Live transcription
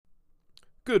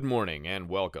Good morning and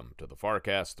welcome to the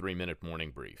FarrCast 3-Minute Morning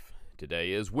Brief.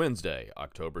 Today is Wednesday,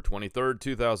 October 23rd,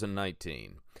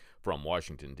 2019. From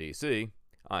Washington, D.C.,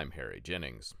 I'm Harry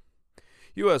Jennings.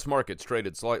 U.S. markets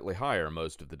traded slightly higher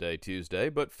most of the day Tuesday,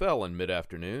 but fell in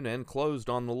mid-afternoon and closed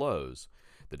on the lows.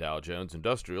 The Dow Jones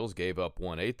Industrials gave up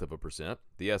 1/8%,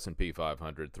 the S&P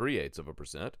 500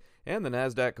 3/8%, and the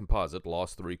Nasdaq Composite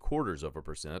lost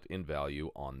 0.75% in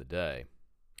value on the day.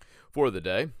 For the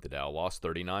day, the Dow lost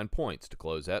 39 points to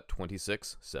close at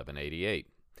 26,788.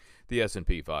 The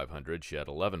S&P 500 shed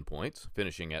 11 points,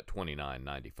 finishing at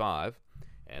 2995,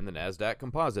 and the Nasdaq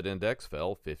Composite Index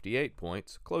fell 58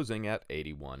 points, closing at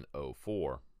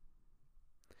 8104.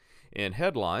 In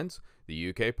headlines,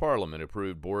 the UK Parliament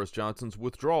approved Boris Johnson's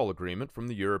withdrawal agreement from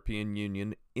the European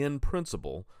Union in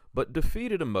principle, but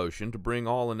defeated a motion to bring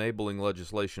all enabling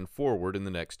legislation forward in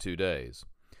the next 2 days.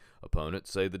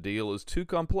 Opponents say the deal is too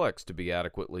complex to be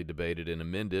adequately debated and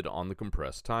amended on the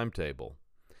compressed timetable.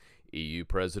 EU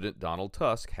President Donald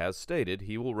Tusk has stated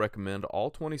he will recommend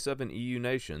all 27 EU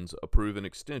nations approve an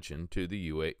extension to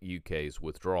the UK's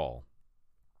withdrawal.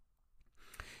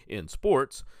 In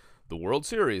sports, the World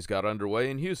Series got underway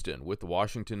in Houston, with the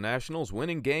Washington Nationals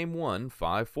winning Game 1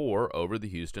 5-4 over the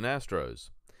Houston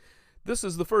Astros. This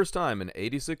is the first time in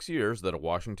 86 years that a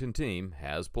Washington team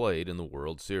has played in the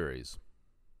World Series.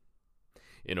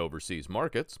 In overseas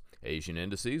markets, Asian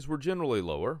indices were generally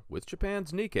lower, with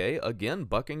Japan's Nikkei again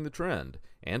bucking the trend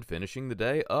and finishing the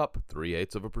day up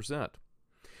 0.3%.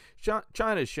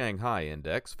 China's Shanghai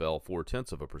Index fell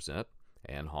 0.4%,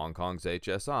 and Hong Kong's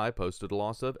HSI posted a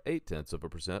loss of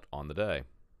 0.8% on the day.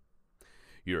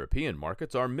 European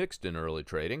markets are mixed in early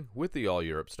trading, with the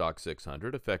All-Europe Stock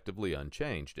 600 effectively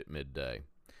unchanged at midday.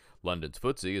 London's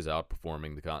FTSE is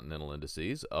outperforming the continental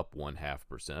indices, up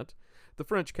 0.5%. The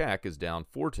French CAC is down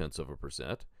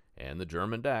 0.4%, and the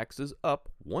German DAX is up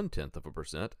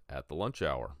 0.1% at the lunch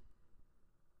hour.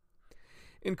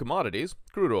 In commodities,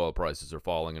 crude oil prices are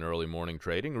falling in early morning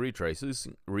trading,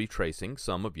 retracing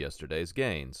some of yesterday's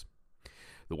gains.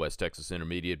 The West Texas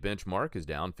Intermediate benchmark is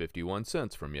down 51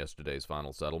 cents from yesterday's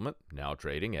final settlement, now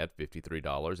trading at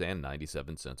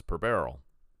 $53.97 per barrel.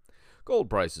 Gold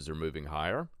prices are moving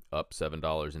higher, up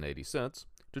 $7.80,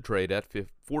 to trade at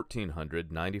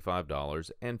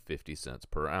 $1,495.50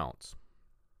 per ounce.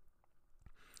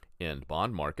 In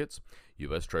bond markets,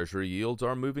 U.S. Treasury yields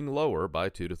are moving lower by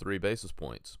 2 to 3 basis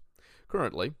points.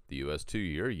 Currently, the U.S.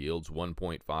 2-year yields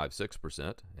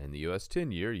 1.56%, and the U.S.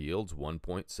 10-year yields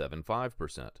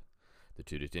 1.75%. The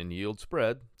 2 to 10 yield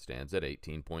spread stands at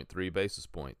 18.3 basis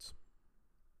points.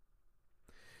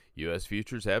 U.S.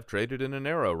 futures have traded in a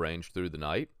narrow range through the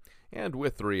night, and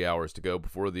with 3 hours to go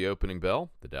before the opening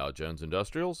bell, the Dow Jones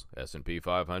Industrials, S&P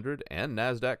 500, and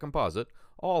Nasdaq Composite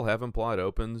all have implied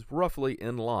opens roughly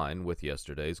in line with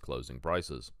yesterday's closing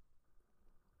prices.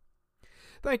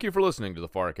 Thank you for listening to the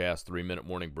FarrCast 3-Minute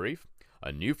Morning Brief.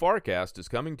 A new FarrCast is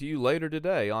coming to you later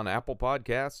today on Apple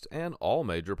Podcasts and all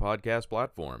major podcast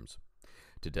platforms.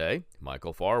 Today,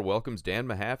 Michael Farr welcomes Dan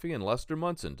Mahaffey and Lester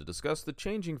Munson to discuss the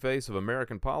changing face of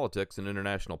American politics and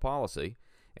international policy,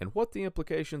 and what the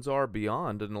implications are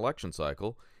beyond an election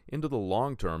cycle into the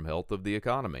long-term health of the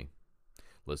economy.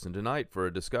 Listen tonight for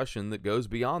a discussion that goes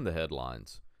beyond the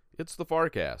headlines. It's the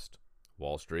FarrCast,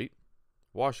 Wall Street,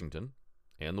 Washington,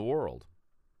 and the world.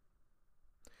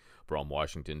 From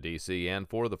Washington, D.C., and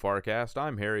for the FarrCast,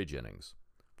 I'm Harry Jennings.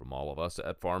 From all of us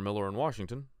at Farr Miller in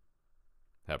Washington,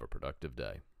 have a productive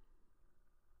day.